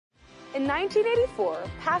In 1984,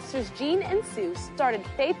 Pastors Gene and Sue started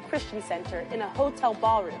Faith Christian Center in a hotel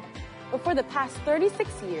ballroom. But for the past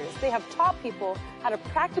 36 years, they have taught people how to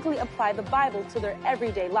practically apply the Bible to their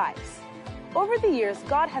everyday lives. Over the years,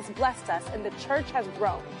 God has blessed us and the church has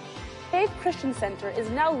grown. Faith Christian Center is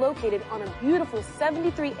now located on a beautiful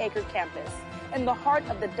 73-acre campus in the heart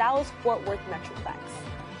of the Dallas-Fort Worth Metroplex.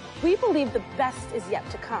 We believe the best is yet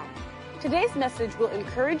to come. Today's message will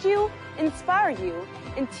encourage you, inspire you,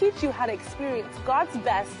 and teach you how to experience God's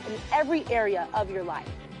best in every area of your life.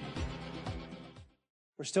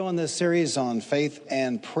 We're still in this series on faith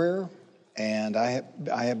and prayer, and I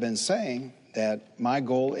have been saying that my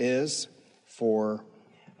goal is for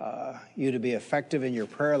you to be effective in your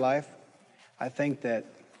prayer life. I think that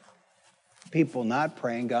people not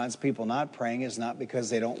praying, God's people not praying, is not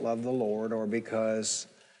because they don't love the Lord or because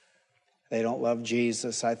they don't love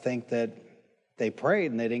Jesus. I think that they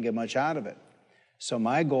prayed and they didn't get much out of it. So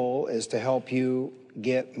my goal is to help you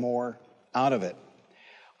get more out of it.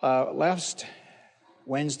 Last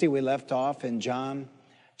Wednesday we left off in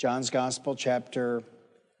John's Gospel, chapter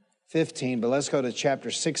 15, but let's go to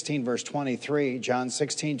chapter 16, verse 23. John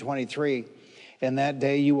 16, 23. In that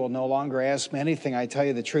day you will no longer ask me anything. I tell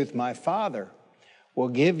you the truth, my Father will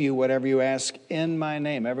give you whatever you ask in my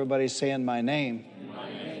name. Everybody say in my name. In my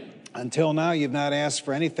name. Until now you've not asked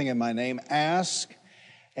for anything in my name. Ask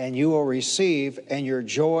and you will receive, and your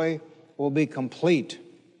joy will be complete.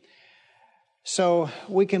 So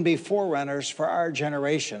we can be forerunners for our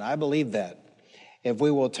generation. I believe that. If we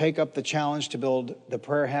will take up the challenge to build the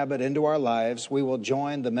prayer habit into our lives, we will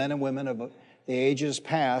join the men and women of the ages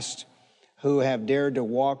past who have dared to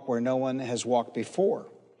walk where no one has walked before.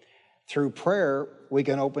 Through prayer, we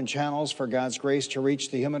can open channels for God's grace to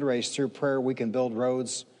reach the human race. Through prayer, we can build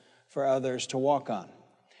roads for others to walk on.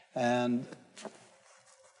 And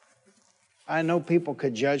I know people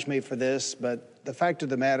could judge me for this, but the fact of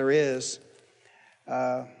the matter is,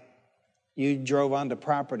 you drove onto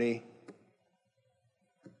property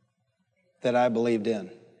that I believed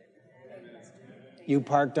in. You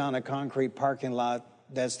parked on a concrete parking lot.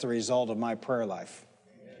 That's the result of my prayer life.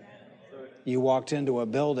 You walked into a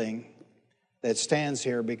building that stands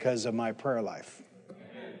here because of my prayer life.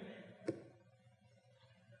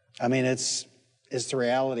 I mean, it's the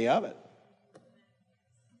reality of it.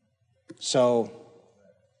 So,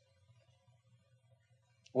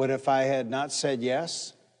 what if I had not said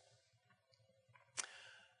yes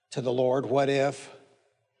to the Lord? What if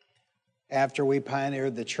after we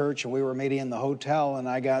pioneered the church and we were meeting in the hotel and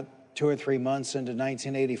I got 2 or 3 months into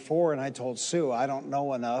 1984 and I told Sue, I don't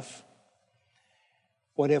know enough.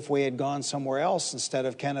 What if we had gone somewhere else instead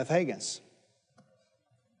of Kenneth Hagin's?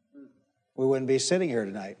 We wouldn't be sitting here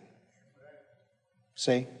tonight.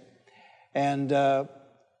 See? And,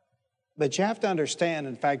 but you have to understand,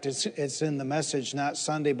 in fact, it's in the message, not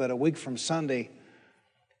Sunday, but a week from Sunday,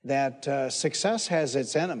 that success has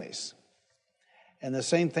its enemies. And the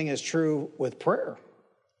same thing is true with prayer.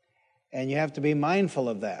 And you have to be mindful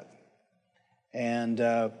of that. And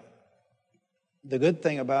the good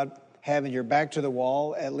thing about having your back to the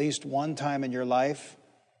wall at least one time in your life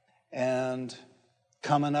and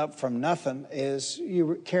coming up from nothing is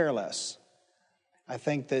you care less. I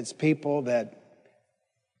think that it's people that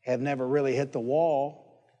have never really hit the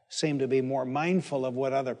wall seem to be more mindful of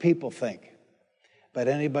what other people think. But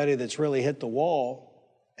anybody that's really hit the wall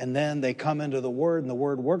and then they come into the Word and the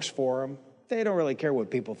Word works for them, they don't really care what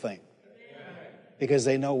people think because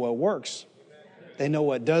they know what works. They know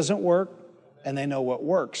what doesn't work and they know what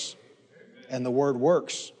works. And the Word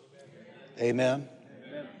works. Amen.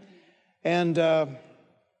 And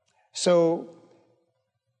so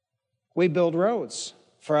we build roads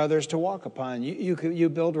for others to walk upon. You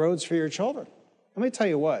build roads for your children. Let me tell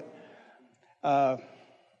you what. I'm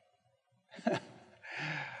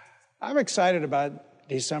excited about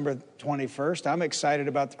December 21st. I'm excited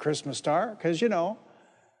about the Christmas star because, you know,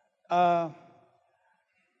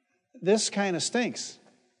 this kind of stinks.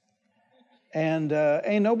 And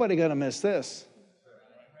ain't nobody going to miss this.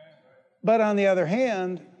 But on the other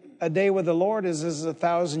hand, a day with the Lord is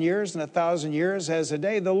 1,000 years, and 1,000 years as a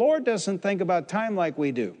day. The Lord doesn't think about time like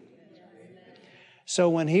we do. So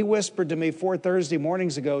when He whispered to me 4 Thursday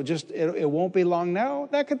mornings ago, it won't be long now,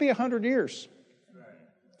 that could be 100 years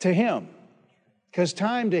to Him. Because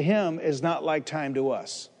time to Him is not like time to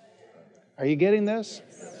us. Are you getting this?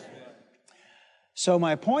 So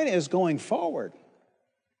my point is going forward.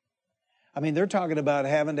 I mean, they're talking about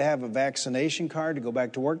having to have a vaccination card to go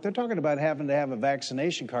back to work. They're talking about having to have a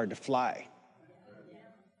vaccination card to fly.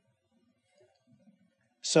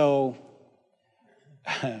 So,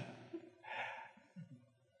 I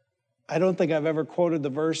don't think I've ever quoted the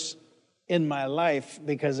verse in my life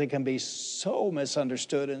because it can be so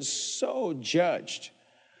misunderstood and so judged.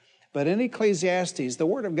 But in Ecclesiastes, the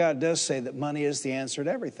Word of God does say that money is the answer to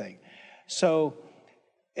everything. So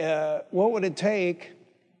what would it take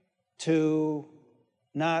to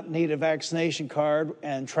not need a vaccination card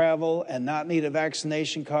and travel and not need a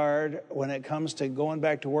vaccination card when it comes to going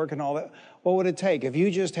back to work and all that? What would it take if you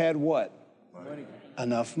just had what? Money.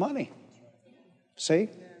 Enough money. See?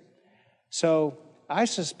 So I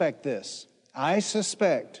suspect this. I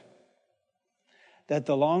suspect that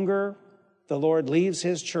the longer the Lord leaves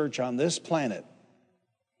His church on this planet,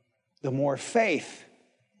 the more faith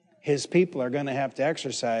His people are going to have to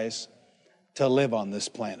exercise to live on this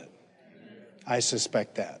planet. I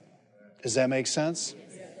suspect that. Does that make sense?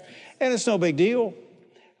 And it's no big deal.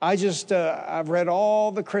 I've read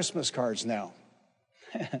all the Christmas cards now.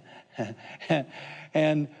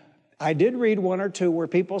 And I did read one or two where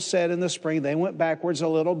people said in the spring they went backwards a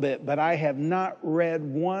little bit, but I have not read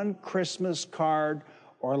one Christmas card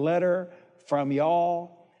or letter from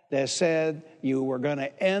y'all that said you were going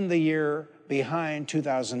to end the year behind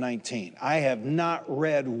 2019. I have not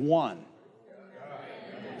read one.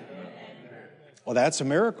 Well, that's a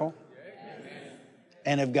miracle.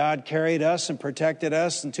 And if God carried us and protected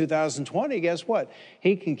us in 2020, guess what?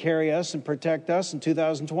 He can carry us and protect us in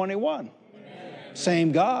 2021.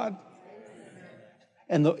 Same God.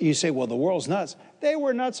 And you say, well, the world's nuts. They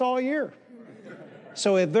were nuts all year.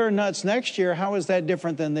 So if they're nuts next year, how is that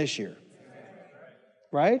different than this year?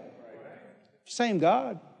 Right? Same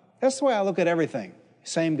God. That's the way I look at everything.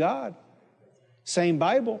 Same God. Same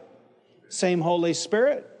Bible. Same Holy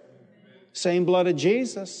Spirit. Same blood of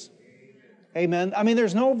Jesus. Amen. I mean,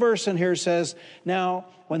 there's no verse in here that says, now,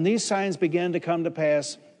 when these signs begin to come to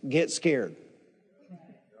pass, get scared.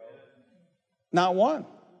 Not one.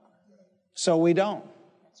 So we don't.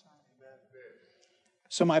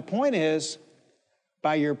 So my point is,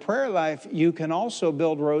 by your prayer life, you can also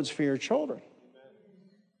build roads for your children.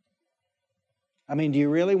 I mean, do you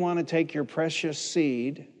really want to take your precious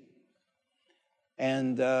seed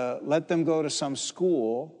and let them go to some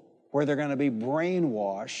school where they're going to be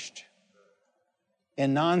brainwashed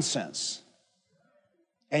in nonsense?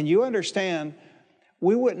 And you understand,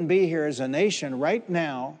 we wouldn't be here as a nation right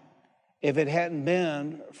now if it hadn't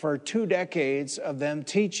been for 2 decades of them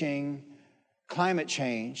teaching climate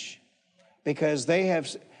change, because they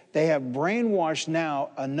have brainwashed now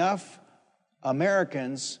enough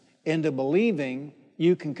Americans into believing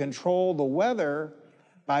you can control the weather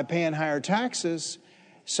by paying higher taxes.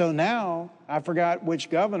 So now, I forgot which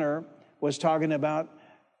governor was talking about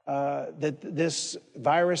that this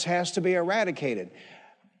virus has to be eradicated.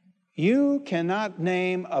 You cannot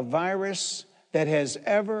name a virus that has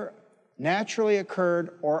ever naturally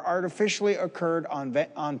occurred or artificially occurred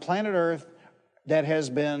on planet Earth that has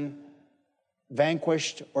been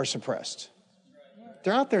vanquished or suppressed.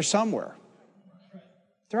 They're out there somewhere.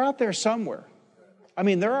 They're out there somewhere. I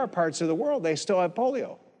mean, there are parts of the world they still have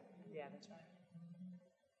polio. Yeah, that's right.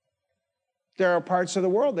 There are parts of the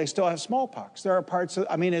world they still have smallpox. There are parts of,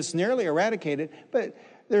 I mean, it's nearly eradicated, but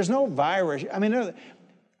there's no virus. I mean,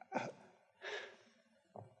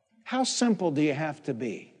 how simple do you have to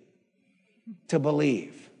be to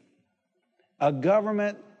believe a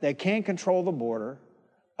government that can't control the border,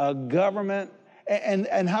 a government,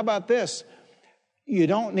 and how about this? You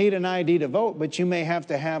don't need an ID to vote, but you may have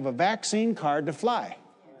to have a vaccine card to fly.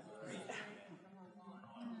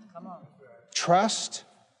 Come on. Trust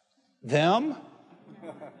them?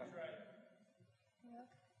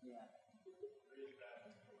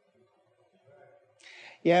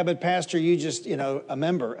 Yeah, but Pastor, you just, a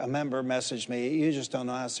member messaged me. You just don't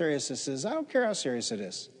know how serious this is. I don't care how serious it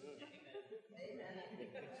is.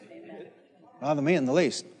 Not bother me in the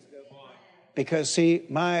least. Because, see,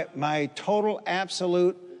 my total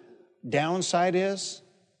absolute downside is,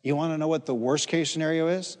 you want to know what the worst case scenario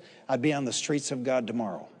is? I'd be on the streets of God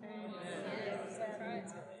tomorrow.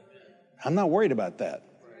 I'm not worried about that.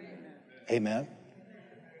 Amen.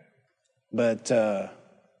 But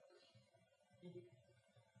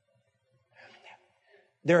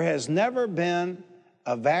there has never been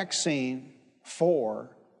a vaccine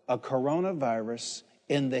for a coronavirus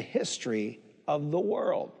in the history of the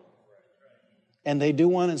world. And they do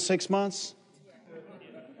one in 6 months?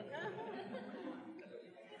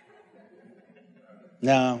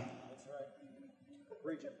 No.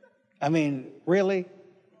 I mean, really?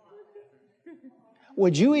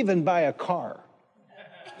 Would you even buy a car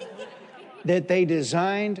that they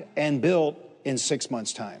designed and built in 6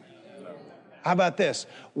 months' time? How about this?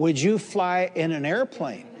 Would you fly in an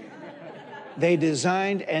airplane they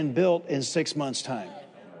designed and built in 6 months' time?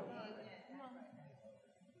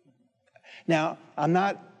 Now, I'm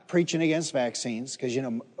not preaching against vaccines because,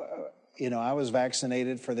 I was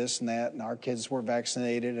vaccinated for this and that, and our kids were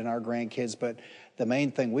vaccinated and our grandkids. But the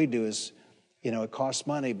main thing we do is, it costs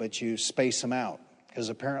money, but you space them out because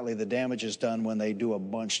apparently the damage is done when they do a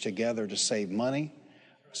bunch together to save money.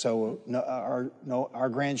 So our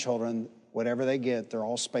grandchildren, whatever they get, they're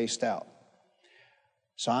all spaced out.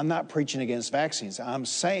 So I'm not preaching against vaccines. I'm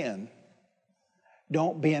saying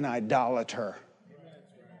don't be an idolater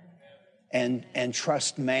and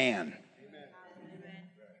trust man.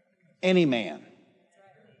 Any man.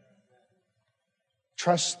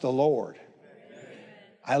 Trust the Lord.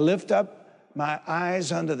 I lift up my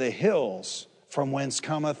eyes unto the hills from whence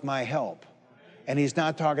cometh my help. And he's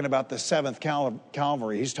not talking about the 7th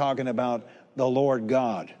Calvary. He's talking about the Lord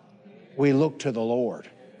God. We look to the Lord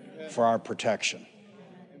for our protection.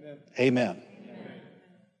 Amen.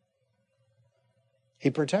 He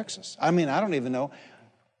protects us. I mean, I don't even know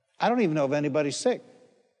if anybody's sick.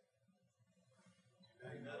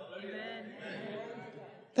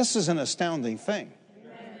 This is an astounding thing.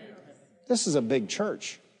 This is a big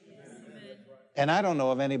church. And I don't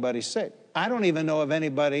know of anybody sick. I don't even know of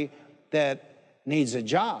anybody that needs a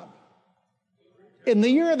job. In the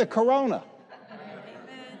year of the corona,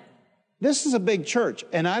 this is a big church,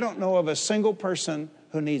 and I don't know of a single person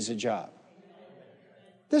who needs a job.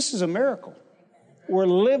 This is a miracle. We're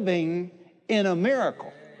living in a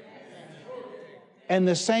miracle. And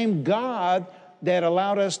the same God that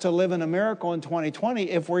allowed us to live in a miracle in 2020,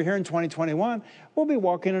 if we're here in 2021, we'll be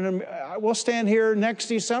walking in we'll stand here next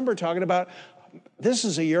December talking about this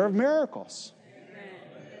is a year of miracles.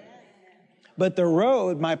 But the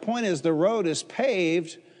road, my point is, the road is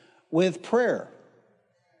paved with prayer.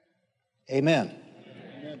 Amen.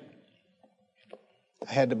 Amen.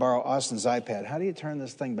 I had to borrow Austin's iPad. How do you turn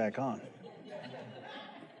this thing back on?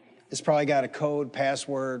 It's probably got a code,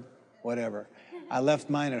 password, whatever. I left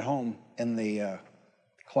mine at home in the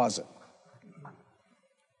closet.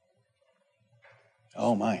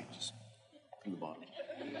 Oh, my. Just from the bottom.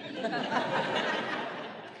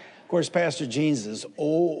 Of course, Pastor Gene's is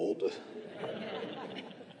old.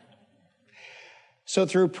 So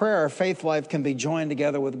through prayer, our faith life can be joined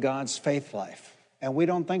together with God's faith life. And we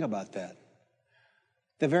don't think about that.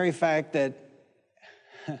 The very fact that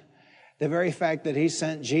he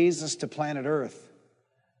sent Jesus to planet Earth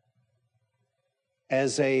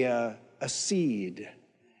as a seed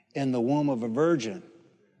in the womb of a virgin,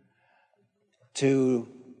 to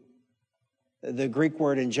the Greek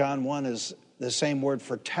word in John 1 is the same word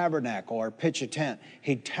for tabernacle or pitch a tent.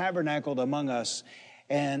 He tabernacled among us,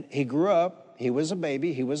 and he grew up. He was a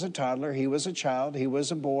baby, he was a toddler, he was a child, he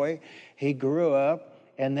was a boy. He grew up,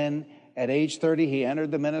 and then at age 30, he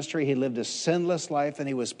entered the ministry. He lived a sinless life, and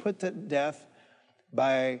he was put to death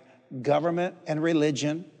by government and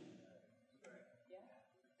religion.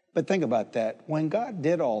 But think about that. When God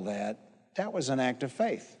did all that, that was an act of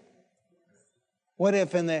faith. What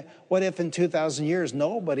if in 2,000 years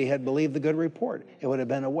nobody had believed the good report? It would have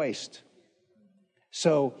been a waste.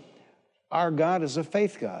 So our God is a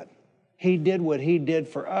faith God. He did what he did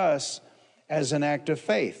for us as an act of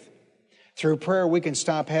faith. Through prayer, we can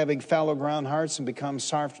stop having fallow ground hearts and become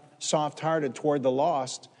soft-hearted toward the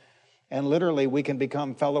lost. And literally, we can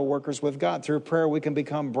become fellow workers with God. Through prayer, we can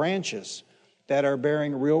become branches that are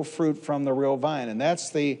bearing real fruit from the real vine. And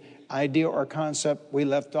that's the idea or concept we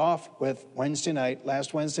left off with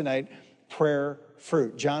last Wednesday night, prayer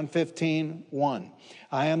fruit. John 15:1.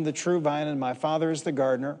 I am the true vine, and my Father is the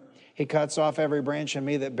gardener. He cuts off every branch in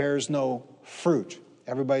me that bears no fruit.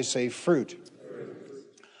 Everybody say fruit.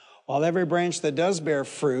 While every branch that does bear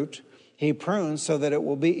fruit, he prunes so that it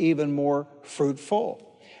will be even more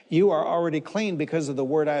fruitful. You are already clean because of the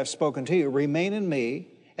word I have spoken to you. Remain in me,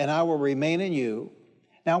 and I will remain in you.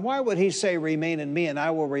 Now, why would he say remain in me and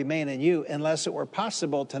I will remain in you unless it were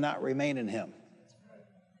possible to not remain in him?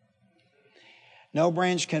 No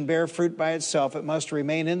branch can bear fruit by itself. It must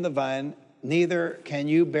remain in the vine. Neither can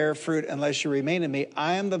you bear fruit unless you remain in me.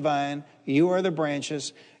 I am the vine, you are the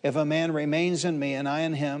branches. If a man remains in me and I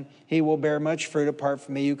in him, he will bear much fruit. Apart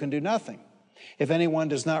from me, you can do nothing. If anyone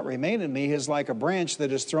does not remain in me, he is like a branch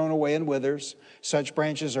that is thrown away and withers. Such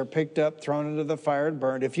branches are picked up, thrown into the fire and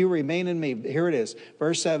burned. If you remain in me, here it is,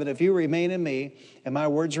 verse 7, if you remain in me and my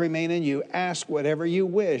words remain in you, ask whatever you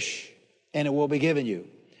wish and it will be given you.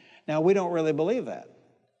 Now, we don't really believe that.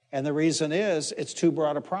 And the reason is it's too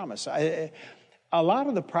broad a promise. A lot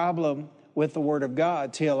of the problem with the Word of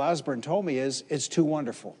God, T.L. Osborne told me, is it's too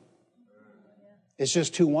wonderful. It's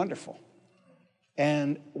just too wonderful.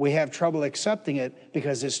 And we have trouble accepting it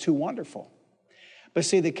because it's too wonderful. But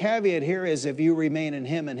see, the caveat here is if you remain in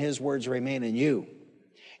him and his words remain in you.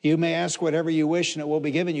 You may ask whatever you wish, and it will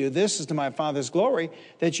be given you. This is to my Father's glory,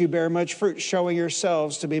 that you bear much fruit, showing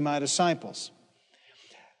yourselves to be my disciples.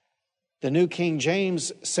 The New King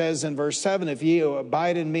James says in verse 7, if ye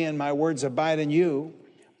abide in me and my words abide in you,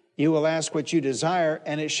 you will ask what you desire,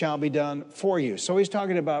 and it shall be done for you. So he's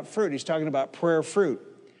talking about fruit. He's talking about prayer fruit.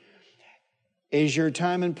 Is your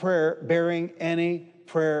time in prayer bearing any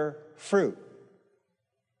prayer fruit?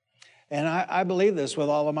 And I believe this with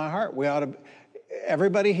all of my heart.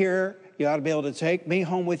 Everybody here, you ought to be able to take me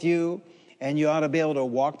home with you, and you ought to be able to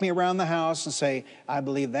walk me around the house and say, I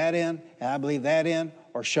believe that in, and I believe that in,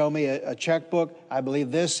 or show me a checkbook, I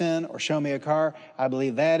believe this in, or show me a car, I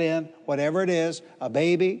believe that in, whatever it is, a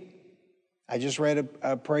baby. I just read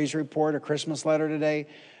a praise report, a Christmas letter today.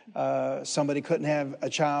 Somebody couldn't have a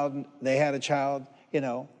child, they had a child. You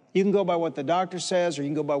know, you can go by what the doctor says, or you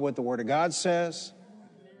can go by what the Word of God says.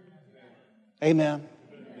 Amen.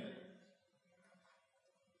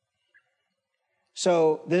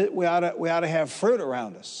 So we ought to have fruit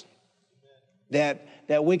around us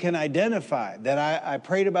that we can identify, that I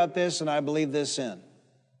prayed about this and I believe this in.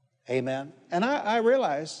 Amen. And I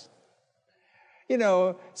realize, you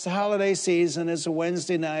know, it's the holiday season, it's a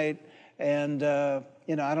Wednesday night, and,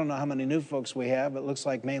 you know, I don't know how many new folks we have. It looks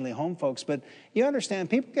like mainly home folks, but you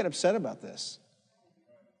understand, people get upset about this.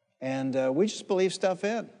 And we just believe stuff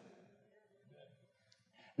in.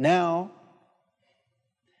 Now,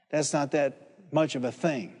 that's not that much of a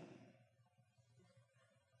thing.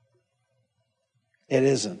 It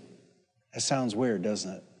isn't. It sounds weird, doesn't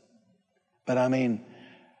it? But I mean,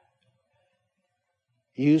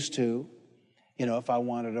 used to, you know, if I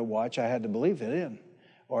wanted a watch, I had to believe it in.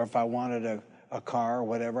 Or if I wanted a car or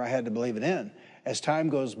whatever, I had to believe it in. As time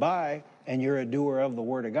goes by and you're a doer of the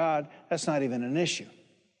Word of God, that's not even an issue.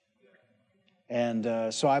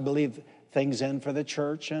 And so I believe things in for the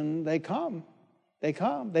church, and they come. They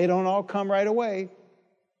come. They don't all come right away.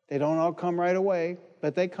 They don't all come right away,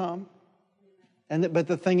 but they come. But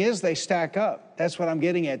the thing is, they stack up. That's what I'm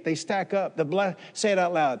getting at. They stack up. Say it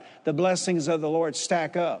out loud. The blessings of the Lord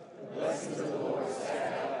stack up. The blessings of the Lord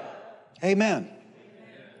stack up. Amen.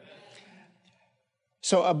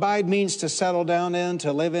 So abide means to settle down in,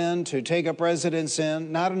 to live in, to take up residence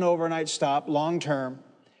in, not an overnight stop, long term.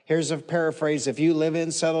 Here's a paraphrase. If you live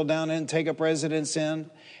in, settle down in, take up residence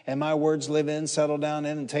in, and my words live in, settle down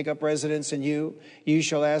in, and take up residence in you, you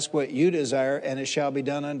shall ask what you desire, and it shall be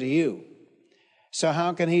done unto you. So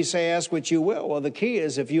how can he say, ask what you will? Well, the key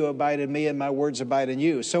is if you abide in me and my words abide in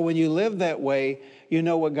you. So when you live that way, you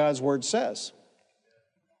know what God's word says.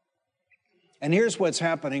 And here's what's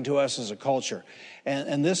happening to us as a culture.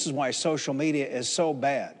 And this is why social media is so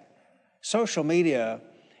bad. Social media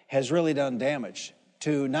has really done damage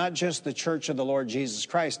to not just the church of the Lord Jesus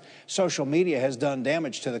Christ. Social media has done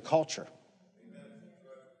damage to the culture.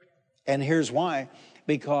 And here's why.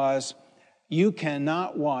 Because you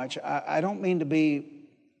cannot watch, I don't mean to be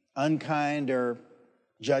unkind or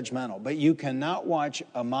judgmental, but you cannot watch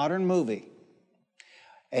a modern movie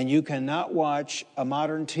and you cannot watch a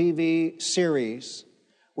modern TV series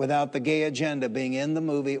without the gay agenda being in the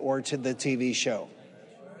movie or to the TV show.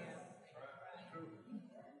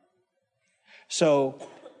 So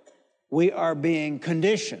we are being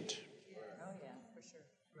conditioned.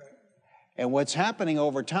 And what's happening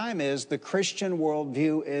over time is the Christian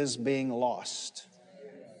worldview is being lost.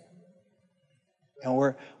 And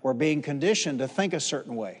we're being conditioned to think a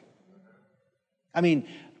certain way. I mean,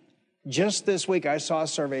 just this week I saw a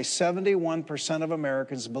survey, 71% of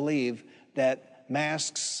Americans believe that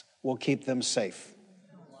masks will keep them safe.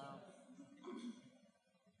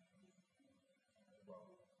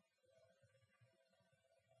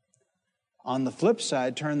 On the flip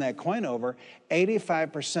side, turn that coin over,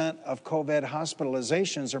 85% of COVID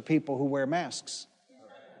hospitalizations are people who wear masks.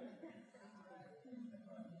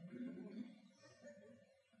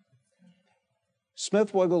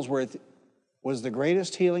 Smith Wigglesworth was the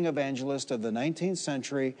greatest healing evangelist of the 19th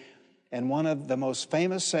century, and one of the most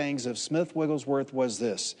famous sayings of Smith Wigglesworth was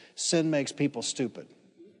this: sin makes people stupid.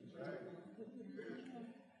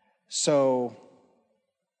 So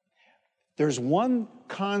there's one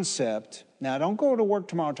concept. Now, don't go to work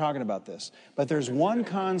tomorrow talking about this, but there's one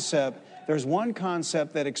concept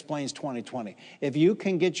that explains 2020. If you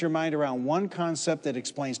can get your mind around one concept that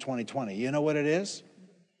explains 2020, you know what it is?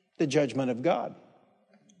 The judgment of God.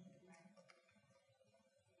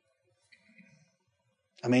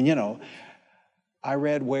 I mean, you know, I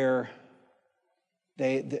read where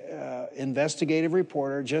the investigative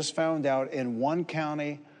reporter just found out in one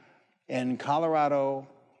county in Colorado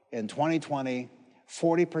in 2020,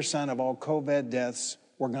 40% of all COVID deaths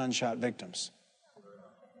were gunshot victims.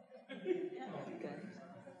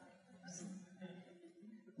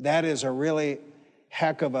 That is a really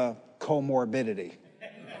heck of a comorbidity.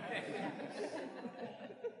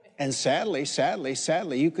 And sadly,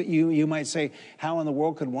 you might say, how in the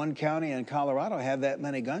world could one county in Colorado have that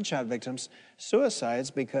many gunshot victims,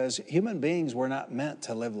 suicides? Because human beings were not meant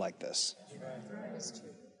to live like this.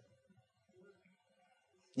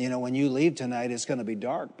 You know, when you leave tonight, it's going to be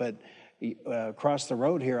dark, but across the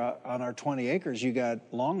road here on our 20 acres, you got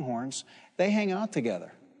longhorns. They hang out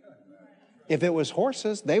together. If it was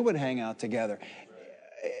horses, they would hang out together.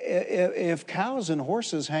 If cows and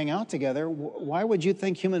horses hang out together, why would you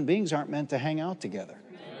think human beings aren't meant to hang out together?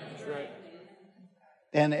 That's right.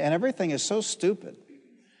 And everything is so stupid.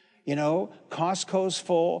 You know, Costco's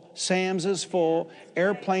full, Sam's is full,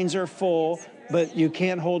 airplanes are full, but you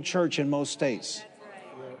can't hold church in most states.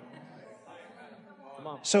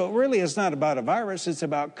 So it really is not about a virus, it's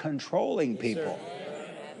about controlling people.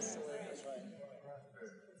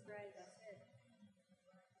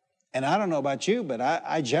 And I don't know about you, but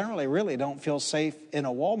I generally really don't feel safe in a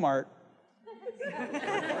Walmart.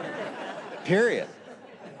 Period.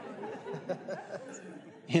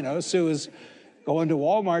 You know, Sue was going to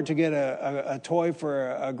Walmart to get a toy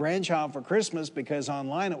for a grandchild for Christmas because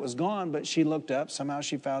online it was gone, but she looked up. Somehow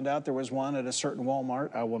she found out there was one at a certain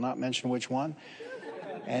Walmart. I will not mention which one.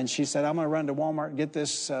 And she said, I'm going to run to Walmart and get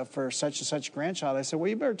this for such and such grandchild. I said, well,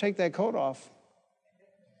 you better take that coat off.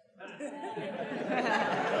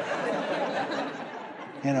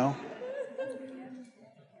 You know,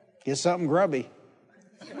 get something grubby.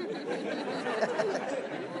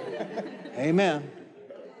 Amen.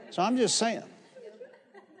 So I'm just saying.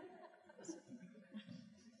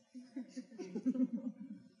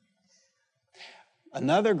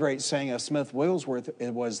 Another great saying of Smith Wigglesworth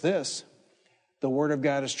was this: the Word of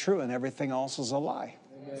God is true and everything else is a lie.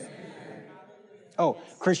 Amen. Oh,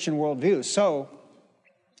 Christian worldview. So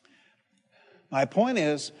my point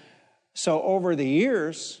is, so over the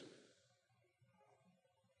years,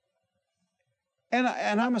 and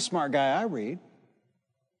I'm a smart guy, I read.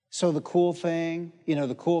 So the cool thing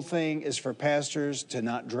is for pastors to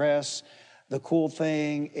not dress. The cool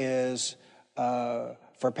thing is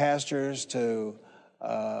for pastors to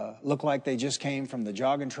look like they just came from the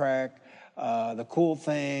jogging track. The cool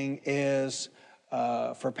thing is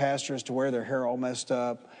for pastors to wear their hair all messed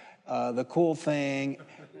up. The cool thing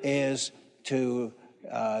is to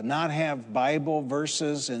not have Bible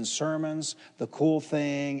verses in sermons. The cool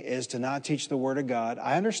thing is to not teach the Word of God.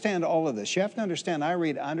 I understand all of this. You have to understand, I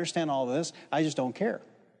understand all of this. I just don't care.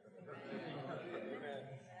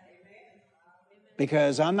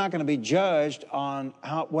 Because I'm not going to be judged on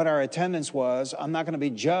what our attendance was. I'm not going to be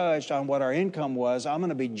judged on what our income was. I'm going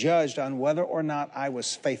to be judged on whether or not I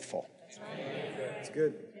was faithful. That's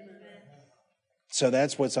good. So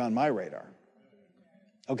that's what's on my radar.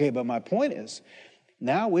 Okay, but my point is,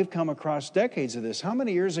 now we've come across decades of this. How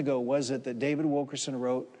many years ago was it that David Wilkerson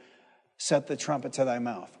wrote, "Set the trumpet to thy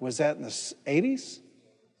mouth"? Was that in the 80s?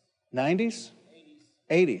 90s?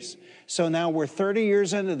 80s. So now we're 30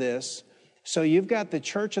 years into this. So you've got the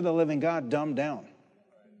Church of the Living God dumbed down.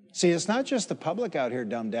 See, it's not just the public out here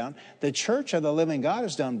dumbed down. The Church of the Living God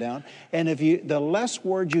is dumbed down. And the less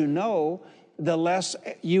word you know, the less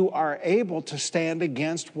you are able to stand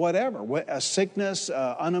against whatever, a sickness,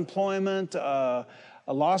 unemployment, a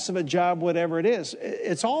loss of a job, whatever it is.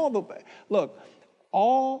 It's look,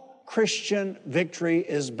 all Christian victory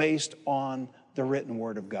is based on the written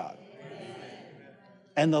Word of God.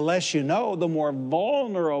 And the less you know, the more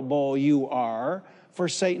vulnerable you are for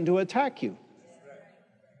Satan to attack you.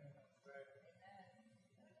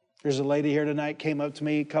 There's a lady here tonight, came up to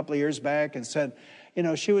me a couple of years back and said, you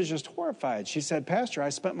know, she was just horrified. She said, "Pastor, I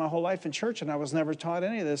spent my whole life in church and I was never taught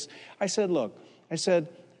any of this." I said, look,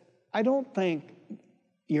 I don't think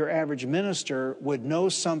your average minister would know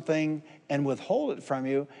something and withhold it from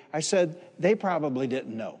you. I said, they probably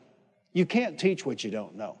didn't know. You can't teach what you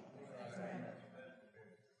don't know.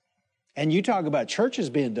 And you talk about churches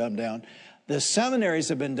being dumbed down. The seminaries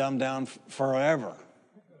have been dumbed down forever.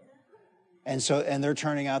 And they're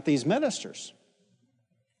turning out these ministers.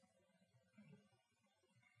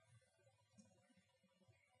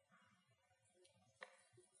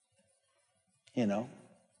 You know,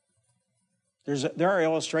 there are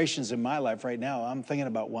illustrations in my life right now. I'm thinking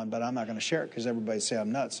about one, but I'm not going to share it because everybody say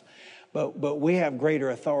I'm nuts. But we have greater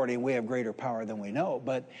authority and we have greater power than we know.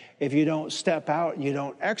 But if you don't step out and you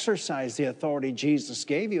don't exercise the authority Jesus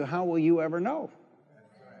gave you, how will you ever know?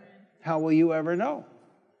 How will you ever know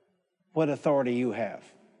what authority you have?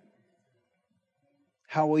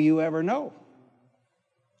 How will you ever know?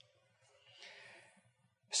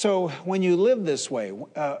 So when you live this way,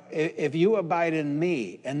 if you abide in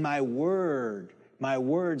me and my word my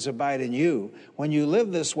words abide in you. When you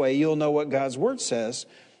live this way, you'll know what God's word says.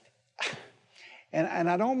 And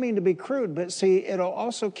I don't mean to be crude, but see, it'll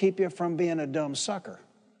also keep you from being a dumb sucker.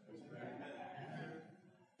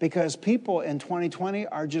 Because people in 2020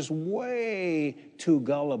 are just way too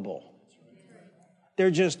gullible.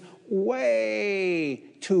 They're just way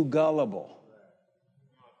too gullible.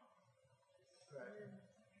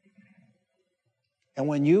 And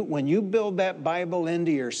when you build that Bible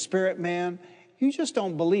into your spirit, man, you just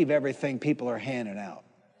don't believe everything people are handing out.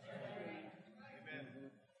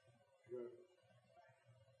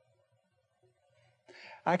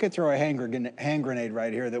 I could throw a hand grenade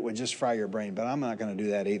right here that would just fry your brain, but I'm not going to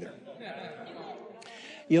do that either.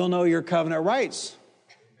 You'll know your covenant rights.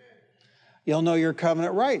 You'll know your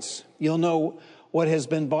covenant rights. You'll know what has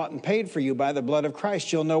been bought and paid for you by the blood of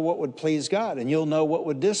Christ. You'll know what would please God, and you'll know what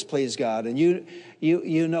would displease God, and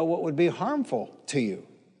you know what would be harmful to you.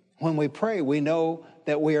 When we pray, we know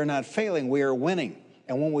that we are not failing, we are winning.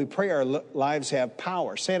 And when we pray, our lives have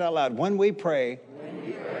power. Say it out loud. When we pray,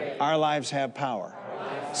 our lives have power.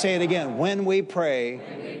 Say it again. When we pray,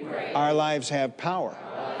 our lives have power.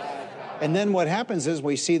 And then what happens is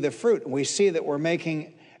we see the fruit. We see that we're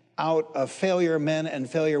making out of failure men and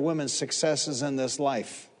failure women successes in this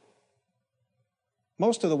life.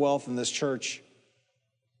 Most of the wealth in this church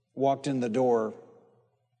walked in the door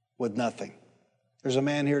with nothing. There's a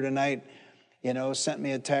man here tonight, sent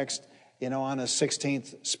me a text, on his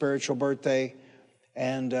 16th spiritual birthday.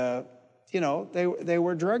 And, they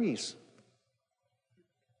were druggies.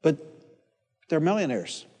 But they're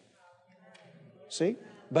millionaires. See?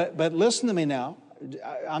 But listen to me now.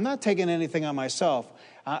 I'm not taking anything on myself.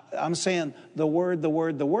 I'm saying the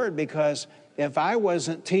word, because if I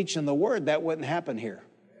wasn't teaching the word, that wouldn't happen here.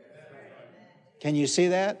 Can you see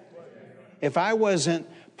that? If I wasn't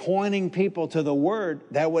pointing people to the word,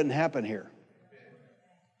 that wouldn't happen here.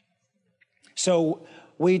 So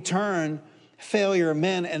we turn failure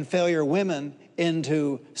men and failure women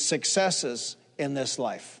into successes in this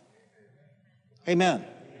life. Amen.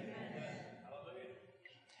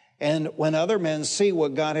 And when other men see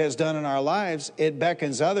what God has done in our lives, it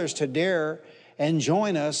beckons others to dare and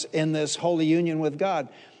join us in this holy union with God.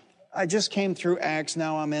 I just came through Acts.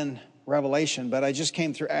 Now I'm in Revelation, but I just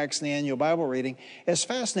came through Acts in the annual Bible reading. It's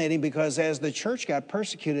fascinating because as the church got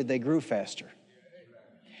persecuted, they grew faster.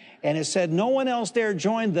 And it said no one else dared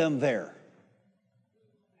join them there.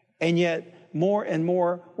 And yet more and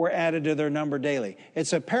more were added to their number daily.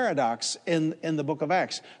 It's a paradox in the book of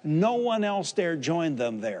Acts. No one else dared join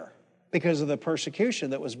them there because of the persecution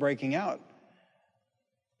that was breaking out.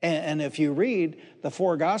 And if you read the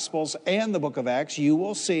four Gospels and the book of Acts, you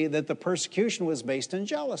will see that the persecution was based in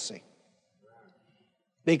jealousy.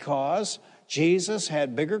 Because Jesus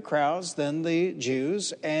had bigger crowds than the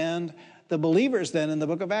Jews, and the believers then in the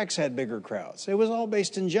book of Acts had bigger crowds. It was all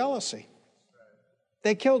based in jealousy.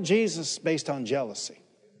 They killed Jesus based on jealousy.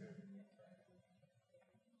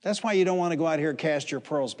 That's why you don't want to go out here and cast your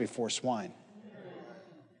pearls before swine.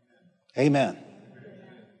 Amen.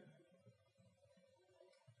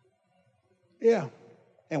 Yeah.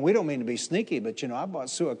 And we don't mean to be sneaky, but, I bought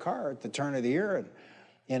Sue a car at the turn of the year,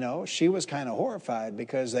 and, she was kind of horrified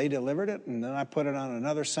because they delivered it, and then I put it on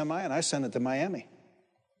another semi, and I sent it to Miami.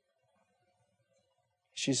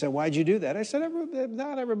 She said, "Why'd you do that?" I said,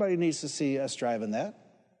 "Not everybody needs to see us driving that.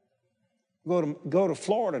 Go to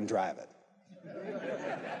Florida and drive it."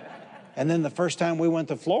 And then the first time we went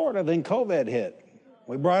to Florida, then COVID hit.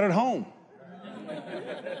 We brought it home.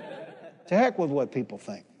 To heck with what people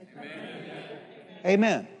think.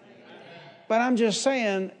 Amen. But I'm just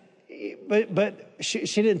saying, but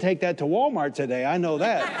she didn't take that to Walmart today. I know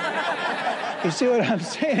that. You see what I'm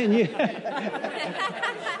saying?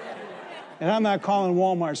 And I'm not calling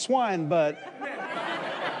Walmart swine, but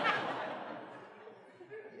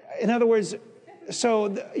in other words,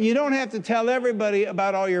 so you don't have to tell everybody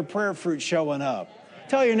about all your prayer fruit showing up.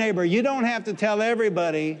 Tell your neighbor, you don't have to tell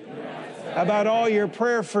everybody about all your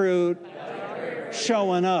prayer fruit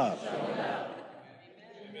showing up.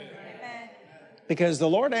 Because the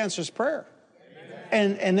Lord answers prayer.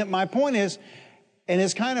 And my point is, and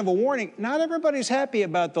it's kind of a warning, not everybody's happy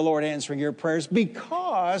about the Lord answering your prayers,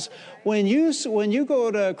 because when you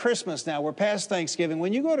go to Christmas now, we're past Thanksgiving,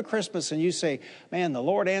 when you go to Christmas and you say, "Man, the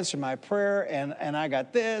Lord answered my prayer, and I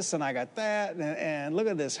got this, and I got that, and look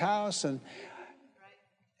at this house," and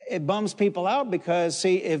it bums people out because,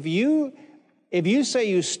 see, if you say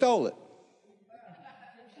you stole it,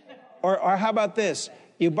 or how about this?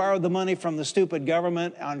 you borrowed the money from the stupid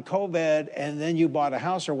government on COVID and then you bought a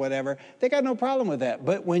house or whatever, they got no problem with that.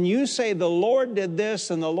 But when you say the Lord did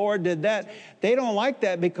this and the Lord did that, they don't like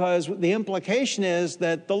that, because the implication is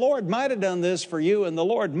that the Lord might have done this for you and the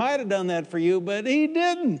Lord might have done that for you, but he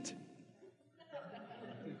didn't.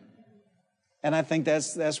 And I think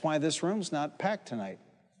that's why this room's not packed tonight.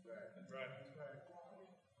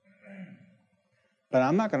 But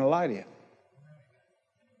I'm not going to lie to you.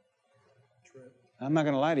 I'm not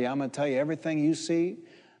going to lie to you. I'm going to tell you everything you see,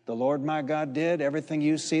 the Lord my God did. Everything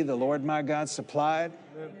you see, the Lord my God supplied.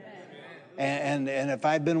 And if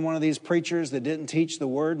I'd been one of these preachers that didn't teach the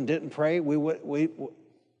word and didn't pray,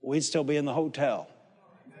 we'd still be in the hotel.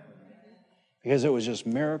 Because it was just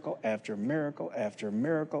miracle after miracle after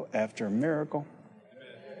miracle after miracle.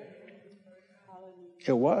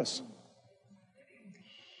 It was.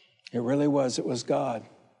 It really was. It was God.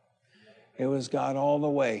 It was God all the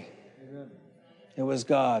way. It was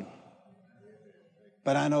God.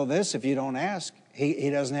 But I know this, if you don't ask, he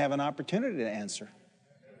doesn't have an opportunity to answer.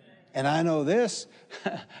 And I know this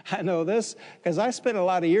because I spent a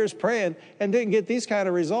lot of years praying and didn't get these kind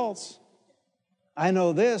of results. I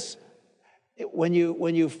know this. When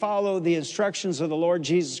you follow the instructions of the Lord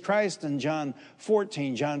Jesus Christ in John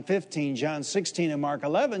 14, John 15, John 16, and Mark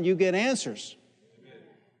 11, you get answers.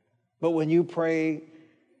 But when you pray,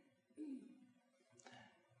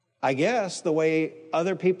 I guess, the way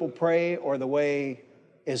other people pray or the way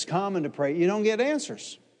is common to pray, you don't get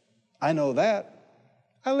answers. I know that.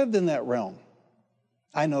 I lived in that realm.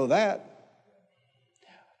 I know that.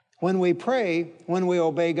 When we pray, when we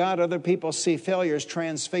obey God, other people see failures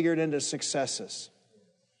transfigured into successes.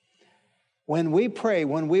 When we pray,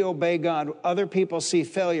 when we obey God, other people see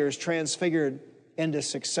failures transfigured into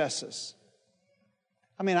successes.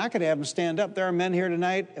 I mean, I could have them stand up. There are men here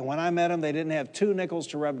tonight, and when I met them, they didn't have 2 nickels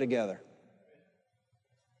to rub together.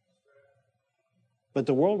 But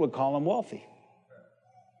the world would call them wealthy.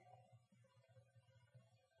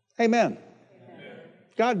 Amen. Amen.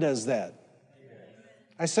 God does that.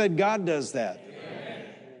 I said God does that. Amen.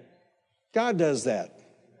 God does that.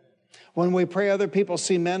 When we pray, other people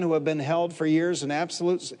see men who have been held for years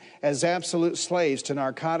as absolute slaves to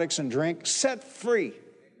narcotics and drink set free.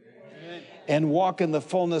 Amen. And walk in the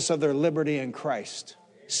fullness of their liberty in Christ.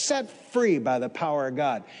 Set free by the power of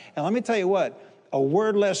God. And let me tell you what, a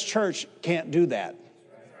wordless church can't do that.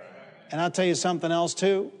 And I'll tell you something else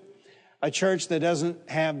too. A church that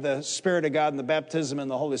doesn't have the Spirit of God and the baptism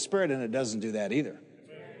and the Holy Spirit in it doesn't do that either.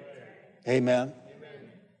 Amen.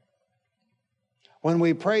 When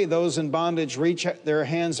we pray, those in bondage reach their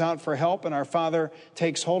hands out for help, and our Father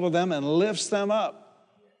takes hold of them and lifts them up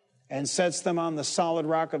and sets them on the solid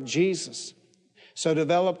rock of Jesus. So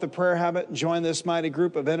develop the prayer habit and join this mighty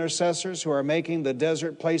group of intercessors who are making the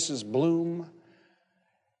desert places bloom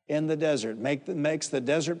in the desert. Makes the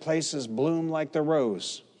desert places bloom like the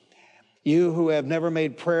rose. You who have never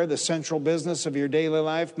made prayer the central business of your daily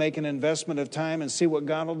life, make an investment of time and see what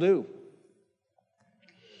God will do.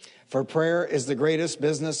 For prayer is the greatest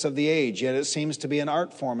business of the age, yet it seems to be an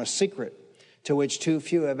art form, a secret, to which too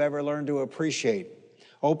few have ever learned to appreciate.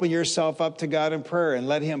 Open yourself up to God in prayer and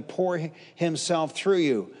let Him pour Himself through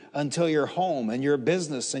you until your home and your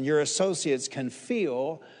business and your associates can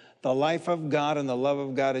feel the life of God and the love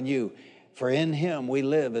of God in you. For in Him we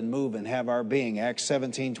live and move and have our being. Acts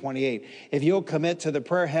 17:28. If you'll commit to the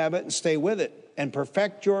prayer habit and stay with it and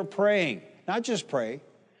perfect your praying, not just pray,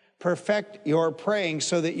 perfect your praying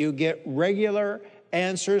so that you get regular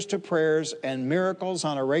answers to prayers and miracles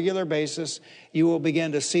on a regular basis, you will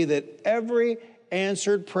begin to see that every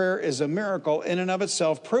answered prayer is a miracle in and of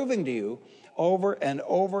itself, proving to you over and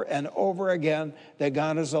over and over again that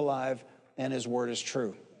God is alive and His word is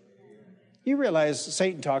true. You realize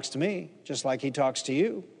Satan talks to me just like he talks to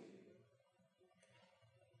you.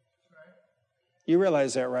 You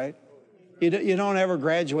realize that, right? You don't ever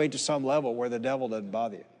graduate to some level where the devil doesn't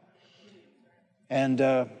bother you. And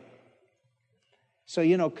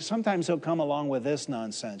so, sometimes he'll come along with this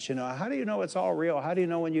nonsense. How do you know it's all real? How do you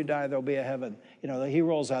know when you die there'll be a heaven? He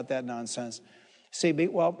rolls out that nonsense. See,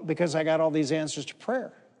 because I got all these answers to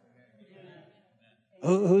prayer.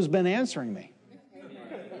 Who's been answering me?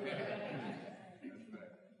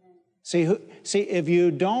 See, if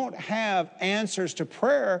you don't have answers to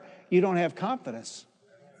prayer, you don't have confidence.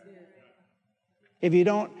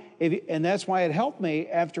 And that's why it helped me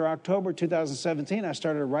after October 2017. I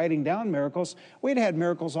started writing down miracles. We'd had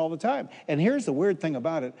miracles all the time. And here's the weird thing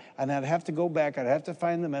about it. And I'd have to go back. I'd have to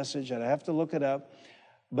find the message. I'd have to look it up.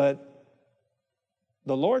 But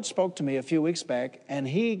the Lord spoke to me a few weeks back, and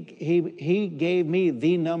He gave me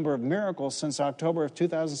the number of miracles since October of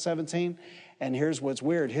 2017. And here's what's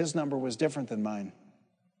weird. His number was different than mine.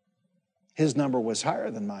 His number was higher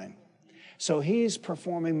than mine. So he's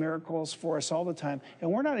performing miracles for us all the time,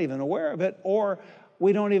 and we're not even aware of it, or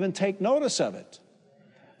we don't even take notice of it.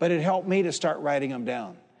 But it helped me to start writing them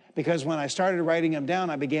down, because when I started writing them down,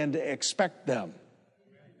 I began to expect them,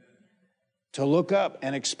 to look up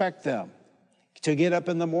and expect them, to get up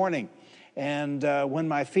in the morning, and when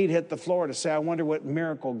my feet hit the floor, to say, I wonder what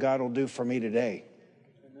miracle God will do for me today.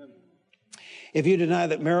 If you deny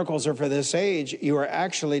that miracles are for this age, you are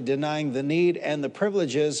actually denying the need and the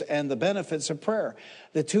privileges and the benefits of prayer.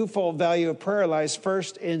 The twofold value of prayer lies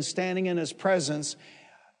first in standing in His presence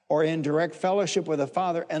or in direct fellowship with the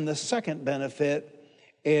Father, and the second benefit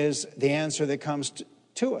is the answer that comes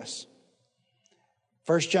to us.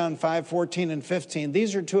 1 John 5:14 and 15.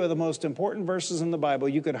 These are two of the most important verses in the Bible.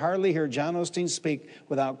 You could hardly hear John Osteen speak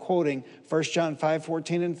without quoting 1 John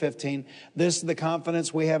 5:14 and 15. This is the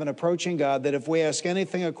confidence we have in approaching God, that if we ask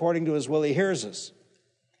anything according to His will, He hears us.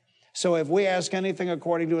 So if we ask anything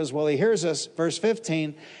according to His will, He hears us. Verse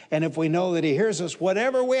 15, and if we know that He hears us,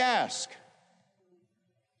 whatever we ask,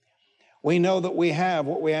 we know that we have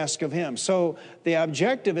what we ask of Him. So the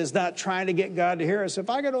objective is not trying to get God to hear us.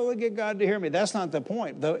 If I could only get God to hear me, that's not the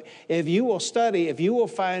point. Though, if you will study, if you will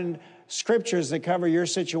find scriptures that cover your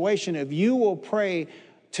situation, if you will pray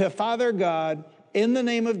to Father God in the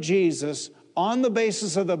name of Jesus on the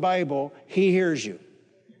basis of the Bible, He hears you.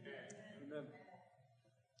 Amen.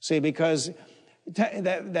 See, because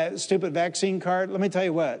that stupid vaccine card, let me tell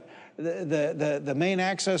you what. The main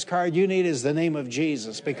access card you need is the name of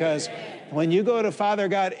Jesus, because when you go to Father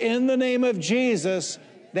God in the name of Jesus,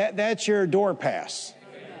 that's your door pass.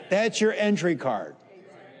 That's your entry card.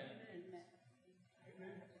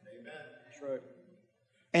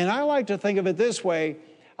 And I like to think of it this way.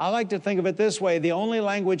 The only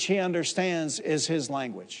language He understands is His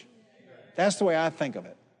language. That's the way I think of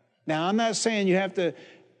it. Now, I'm not saying you have to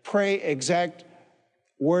pray exact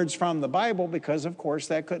words from the Bible, because of course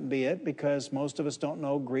that couldn't be it, because most of us don't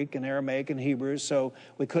know Greek and Aramaic and Hebrew, so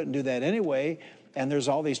we couldn't do that anyway, and there's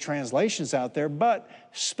all these translations out there. But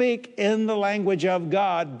speak in the language of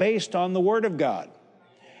God based on the Word of God.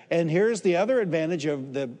 And here's the other advantage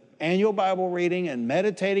of the annual Bible reading and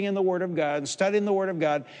meditating in the Word of God and studying the Word of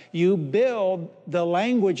God. You build the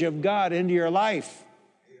language of God into your life.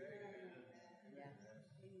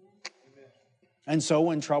 And so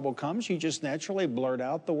when trouble comes, you just naturally blurt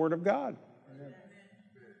out the Word of God.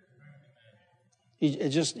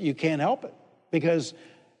 You can't help it, because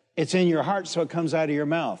it's in your heart, so it comes out of your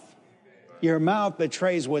mouth. Your mouth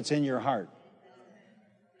betrays what's in your heart.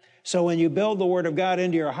 So when you build the Word of God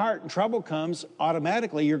into your heart and trouble comes,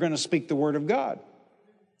 automatically you're going to speak the Word of God.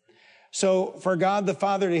 So for God the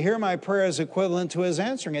Father to hear my prayer is equivalent to His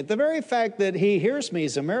answering it. The very fact that He hears me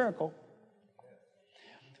is a miracle.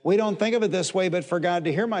 We don't think of it this way, but for God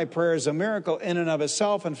to hear my prayer is a miracle in and of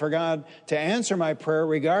itself, and for God to answer my prayer,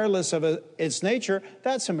 regardless of its nature,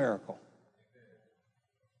 that's a miracle.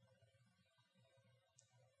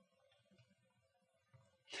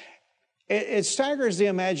 It staggers the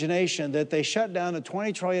imagination that they shut down a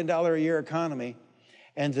 $20 trillion a year economy,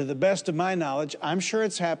 and to the best of my knowledge, I'm sure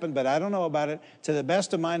it's happened, but I don't know about it, to the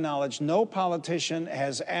best of my knowledge, no politician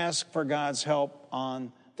has asked for God's help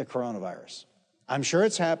on the coronavirus. I'm sure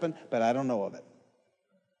it's happened, but I don't know of it.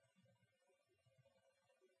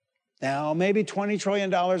 Now, maybe $20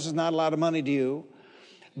 trillion is not a lot of money to you,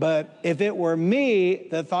 but if it were me,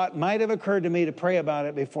 the thought might have occurred to me to pray about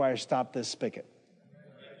it before I stop this spigot.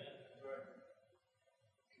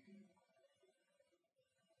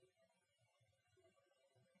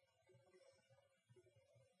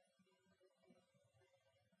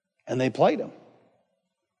 And they played him.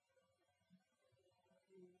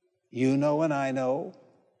 You know and I know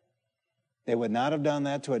they would not have done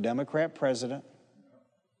that to a Democrat president.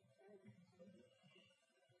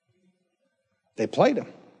 They played him.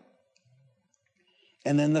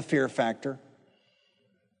 And then the fear factor.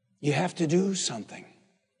 You have to do something.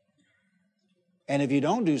 And if you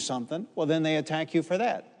don't do something, well, then they attack you for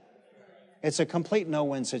that. It's a complete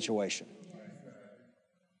no-win situation.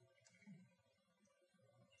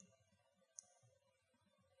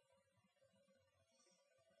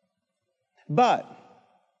 But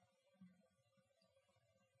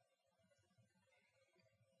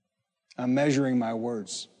I'm measuring my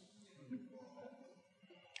words.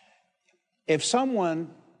 If someone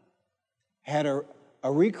had a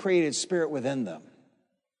recreated spirit within them,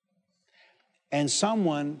 and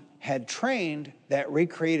someone had trained that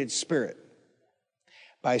recreated spirit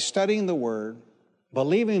by studying the Word,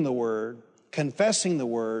 believing the Word, confessing the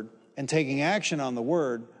Word, and taking action on the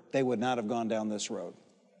Word, they would not have gone down this road.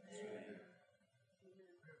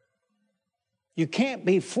 You can't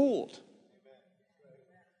be fooled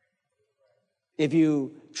if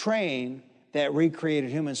you train that recreated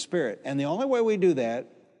human spirit. And the only way we do that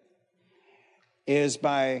is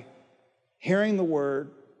by hearing the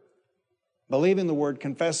Word, believing the Word,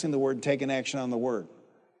 confessing the Word, and taking action on the Word.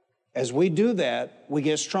 As we do that, we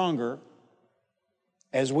get stronger.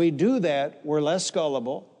 As we do that, we're less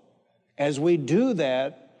gullible. As we do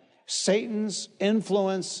that, Satan's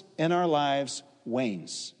influence in our lives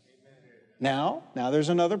wanes. Now there's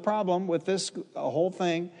another problem with this whole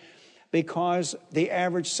thing, because the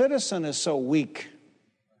average citizen is so weak.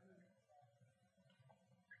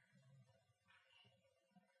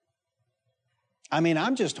 I mean,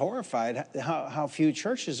 I'm just horrified how few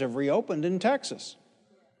churches have reopened in Texas.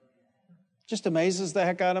 Just amazes the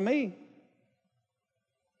heck out of me.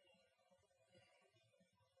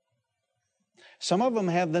 Some of them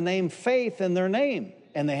have the name Faith in their name,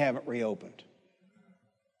 and they haven't reopened.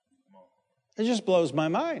 It just blows my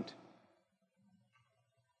mind.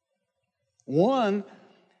 One,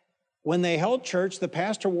 when they held church, the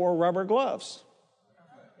pastor wore rubber gloves.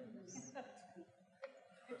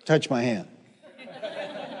 Touch my hand.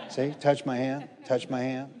 See, touch my hand, touch my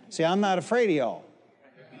hand. See, I'm not afraid of y'all.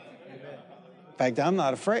 In fact, I'm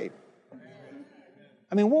not afraid.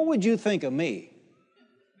 I mean, what would you think of me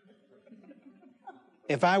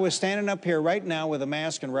if I was standing up here right now with a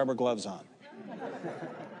mask and rubber gloves on?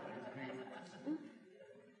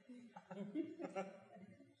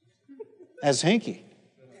 That's hinky.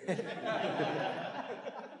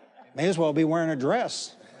 May as well be wearing a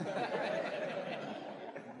dress.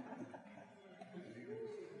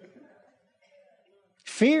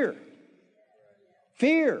 Fear.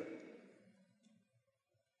 Fear.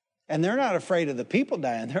 And they're not afraid of the people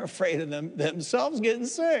dying. They're afraid of themselves getting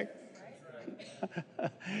sick.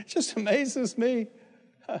 It just amazes me.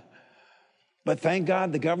 But thank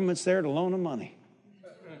God the government's there to loan them money.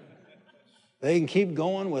 They can keep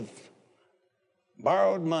going with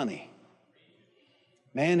borrowed money.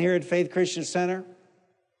 Man, here at Faith Christian Center,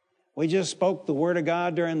 we just spoke the Word of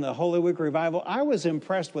God during the Holy Week Revival. I was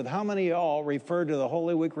impressed with how many of y'all referred to the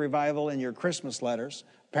Holy Week Revival in your Christmas letters.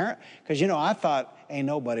 Because, I thought, ain't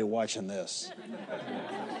nobody watching this.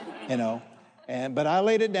 But I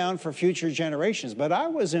laid it down for future generations. But I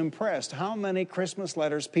was impressed how many Christmas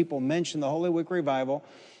letters people mentioned the Holy Week Revival.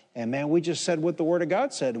 And man, we just said what the Word of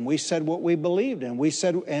God said, and we said what we believed, and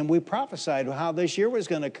we prophesied how this year was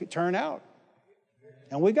going to turn out.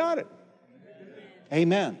 And we got it.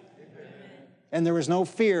 Amen. And there was no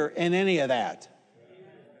fear in any of that.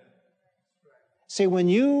 See, when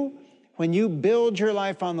you build your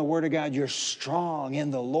life on the Word of God, you're strong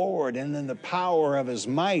in the Lord and in the power of His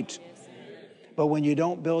might. But when you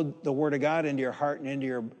don't build the Word of God into your heart and into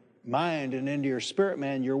your mind and into your spirit,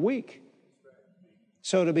 man, you're weak.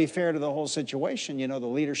 So to be fair to the whole situation, the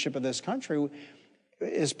leadership of this country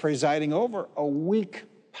is presiding over a weak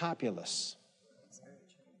populace.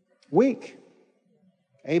 Weak.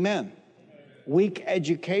 Amen. Weak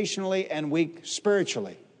educationally and weak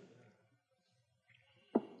spiritually.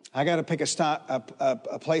 I got to pick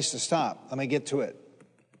a place to stop. Let me get to it.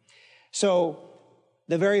 So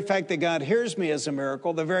the very fact that God hears me is a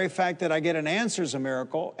miracle. The very fact that I get an answer is a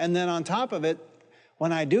miracle. And then on top of it,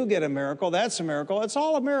 when I do get a miracle, that's a miracle. It's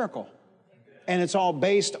all a miracle. And it's all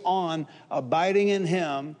based on abiding in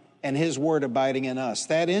Him and His Word abiding in us.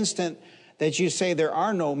 That instant that you say there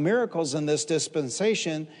are no miracles in this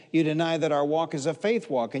dispensation, you deny that our walk is a faith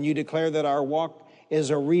walk, and you declare that our walk is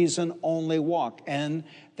a reason-only walk. And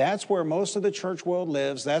that's where most of the church world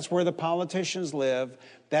lives. That's where the politicians live.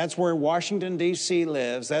 That's where Washington, D.C.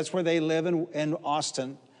 lives. That's where they live in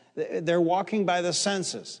Austin. They're walking by the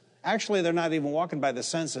senses. Actually, they're not even walking by the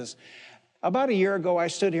senses. About a year ago, I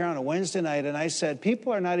stood here on a Wednesday night and I said,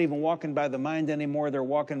 people are not even walking by the mind anymore. They're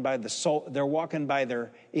walking by the soul. They're walking by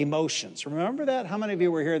their emotions. Remember that? How many of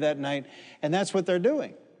you were here that night? And that's what they're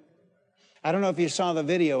doing. I don't know if you saw the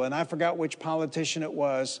video, and I forgot which politician it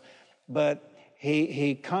was, but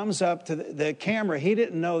he comes up to the camera. He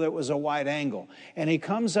didn't know that it was a wide angle. And he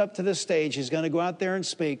comes up to the stage. He's going to go out there and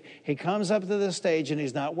speak. He comes up to the stage, and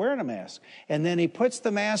he's not wearing a mask. And then he puts the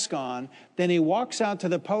mask on. Then he walks out to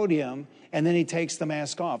the podium, and then he takes the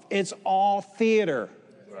mask off. It's all theater.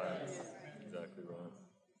 Right. Exactly right.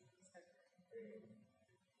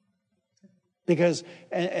 Because,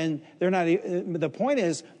 and they're not, the point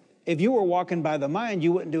is, if you were walking by the mind,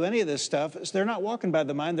 you wouldn't do any of this stuff. So they're not walking by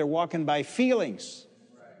the mind, they're walking by feelings.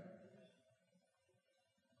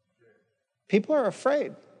 People are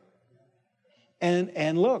afraid.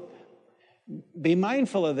 And look, be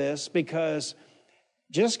mindful of this, because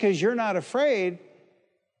just because you're not afraid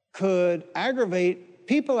could aggravate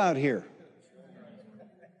people out here.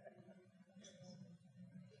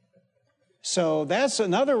 So that's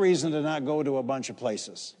another reason to not go to a bunch of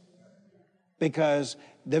places. Because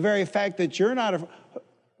the very fact that you're not,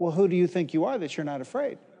 well, who do you think you are that you're not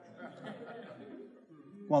afraid?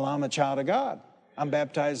 Well, I'm a child of God. I'm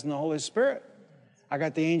baptized in the Holy Spirit. I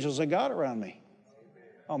got the angels of God around me.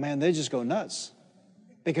 Oh man, they just go nuts.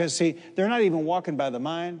 Because see, they're not even walking by the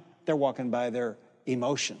mind, they're walking by their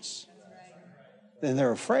emotions. Then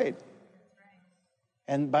they're afraid.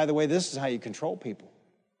 And by the way, this is how you control people.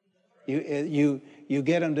 You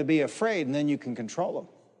get them to be afraid, and then you can control them.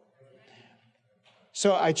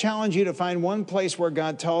 So I challenge you to find one place where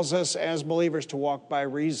God tells us as believers to walk by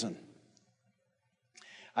reason.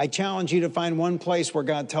 I challenge you to find one place where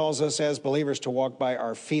God tells us as believers to walk by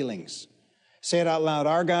our feelings. Say it out loud.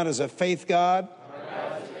 Our God is a faith God.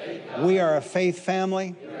 We are a faith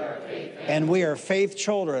family. And we are faith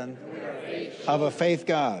children of a faith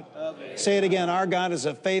God. Say it again. Our God is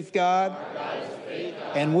a faith God.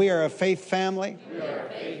 And we are a faith family.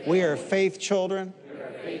 We are faith children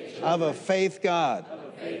of a faith God.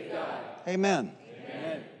 Amen.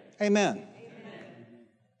 Amen.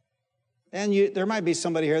 And there might be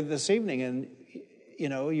somebody here this evening, and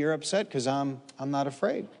you're upset because I'm not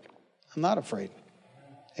afraid. I'm not afraid.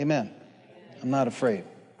 Amen. I'm not afraid.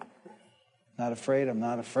 Not afraid. I'm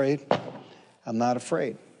not afraid. I'm not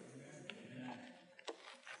afraid.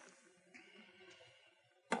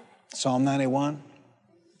 Psalm 91.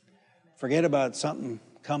 Forget about something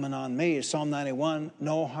coming on me. Psalm 91,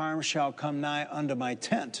 no harm shall come nigh unto my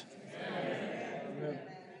tent. Amen.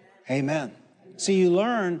 Amen. See, you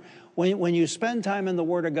learn when you spend time in the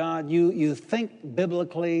Word of God, you think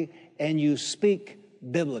biblically and you speak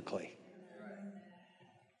biblically.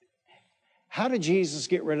 How did Jesus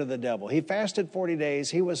get rid of the devil? He fasted 40 days,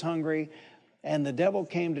 he was hungry, and the devil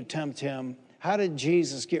came to tempt him. How did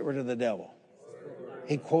Jesus get rid of the devil?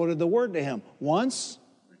 He quoted the Word to him once,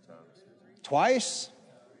 twice,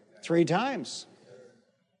 3 times.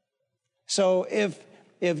 So if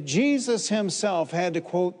Jesus himself had to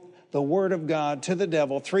quote the Word of God to the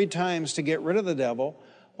devil 3 times to get rid of the devil,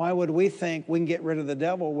 why would we think we can get rid of the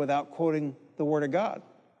devil without quoting the Word of God?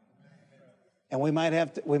 And we might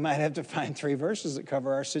have to find 3 verses that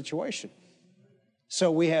cover our situation.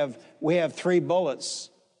 So we have 3 bullets.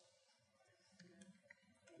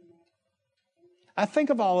 I think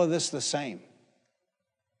of all of this the same.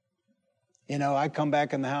 I come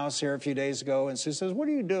back in the house here a few days ago, and Sue says, "What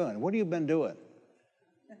are you doing? What have you been doing?"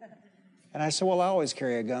 And I said, "Well, I always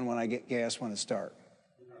carry a gun when I get gas when it's dark."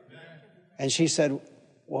 And she said,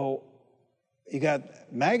 "Well, you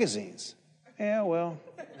got magazines." Yeah, well,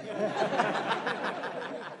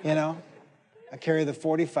 I carry the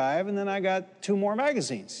 45, and then I got 2 more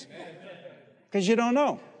magazines. Because you don't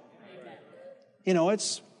know.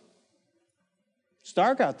 It's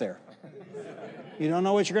dark out there. You don't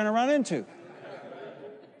know what you're going to run into.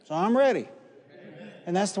 So I'm ready.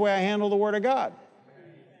 And that's the way I handle the Word of God.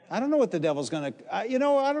 I don't know what the devil's going to, I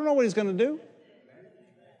don't know what he's going to do.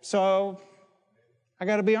 So I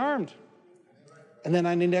got to be armed. And then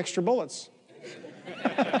I need extra bullets.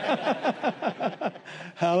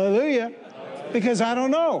 Hallelujah. Because I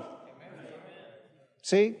don't know.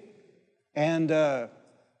 See? And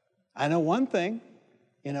I know one thing,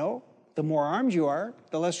 the more armed you are,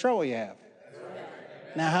 the less trouble you have.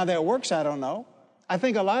 Now, how that works, I don't know. I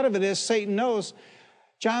think a lot of it is Satan knows.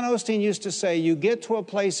 John Osteen used to say, you get to a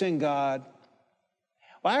place in God.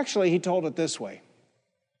 Well, actually, he told it this way.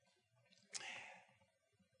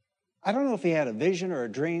 I don't know if he had a vision or a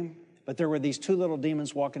dream, but there were these 2 little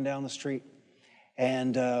demons walking down the street.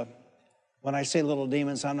 And when I say little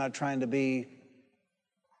demons, I'm not trying to be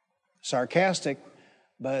sarcastic,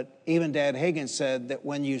 but even Dad Hagin said that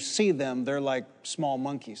when you see them, they're like small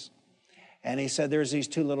monkeys. And he said, there's these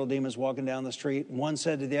 2 little demons walking down the street. And one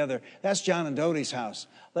said to the other, that's John and Dodie's house,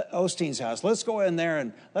 Osteen's house. Let's go in there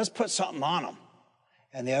and let's put something on them.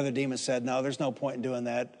 And the other demon said, no, there's no point in doing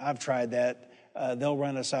that. I've tried that. They'll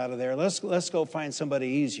run us out of there. Let's go find somebody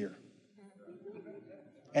easier.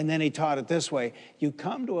 And then he taught it this way. You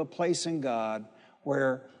come to a place in God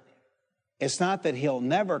where it's not that he'll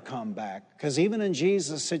never come back. Because even in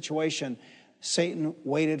Jesus' situation, Satan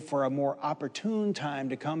waited for a more opportune time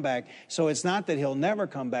to come back. So it's not that he'll never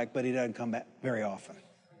come back, but he doesn't come back very often.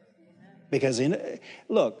 Because,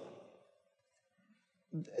 look,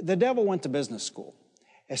 the devil went to business school.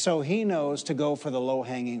 And so he knows to go for the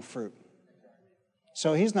low-hanging fruit.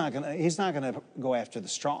 So he's not going to go after the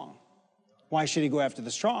strong. Why should he go after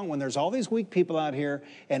the strong when there's all these weak people out here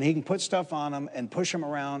and he can put stuff on them and push them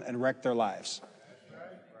around and wreck their lives?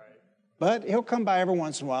 But he'll come by every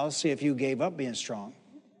once in a while to see if you gave up being strong.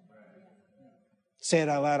 Say it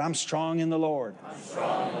out loud. I'm strong in the Lord.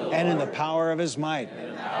 And in the power of his might.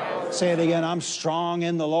 Say it again. I'm strong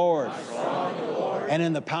in the Lord. And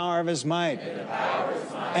in the power of his might.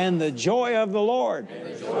 And the joy of the Lord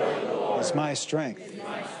is my strength.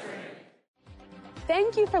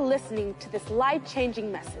 Thank you for listening to this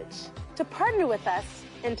life-changing message. To partner with us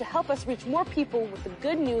and to help us reach more people with the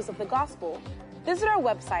good news of the gospel, visit our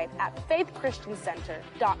website at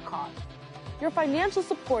faithchristiancenter.com. Your financial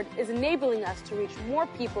support is enabling us to reach more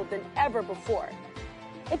people than ever before.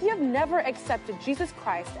 If you have never accepted Jesus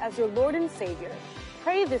Christ as your Lord and Savior,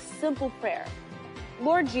 pray this simple prayer.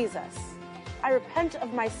 Lord Jesus, I repent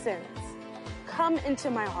of my sins. Come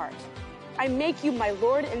into my heart. I make you my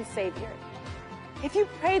Lord and Savior. If you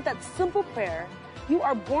prayed that simple prayer, you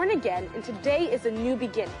are born again and today is a new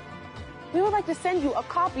beginning. We would like to send you a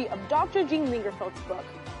copy of Dr. Gene Lingerfeld's book,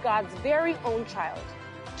 God's Very Own Child.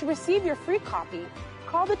 To receive your free copy,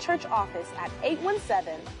 call the church office at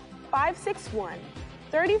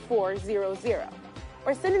 817-561-3400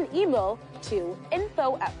 or send an email to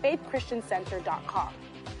info@faithchristiancenter.com.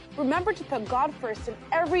 Remember to put God first in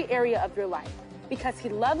every area of your life because he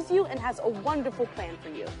loves you and has a wonderful plan for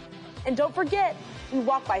you. And don't forget, we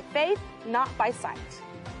walk by faith, not by sight.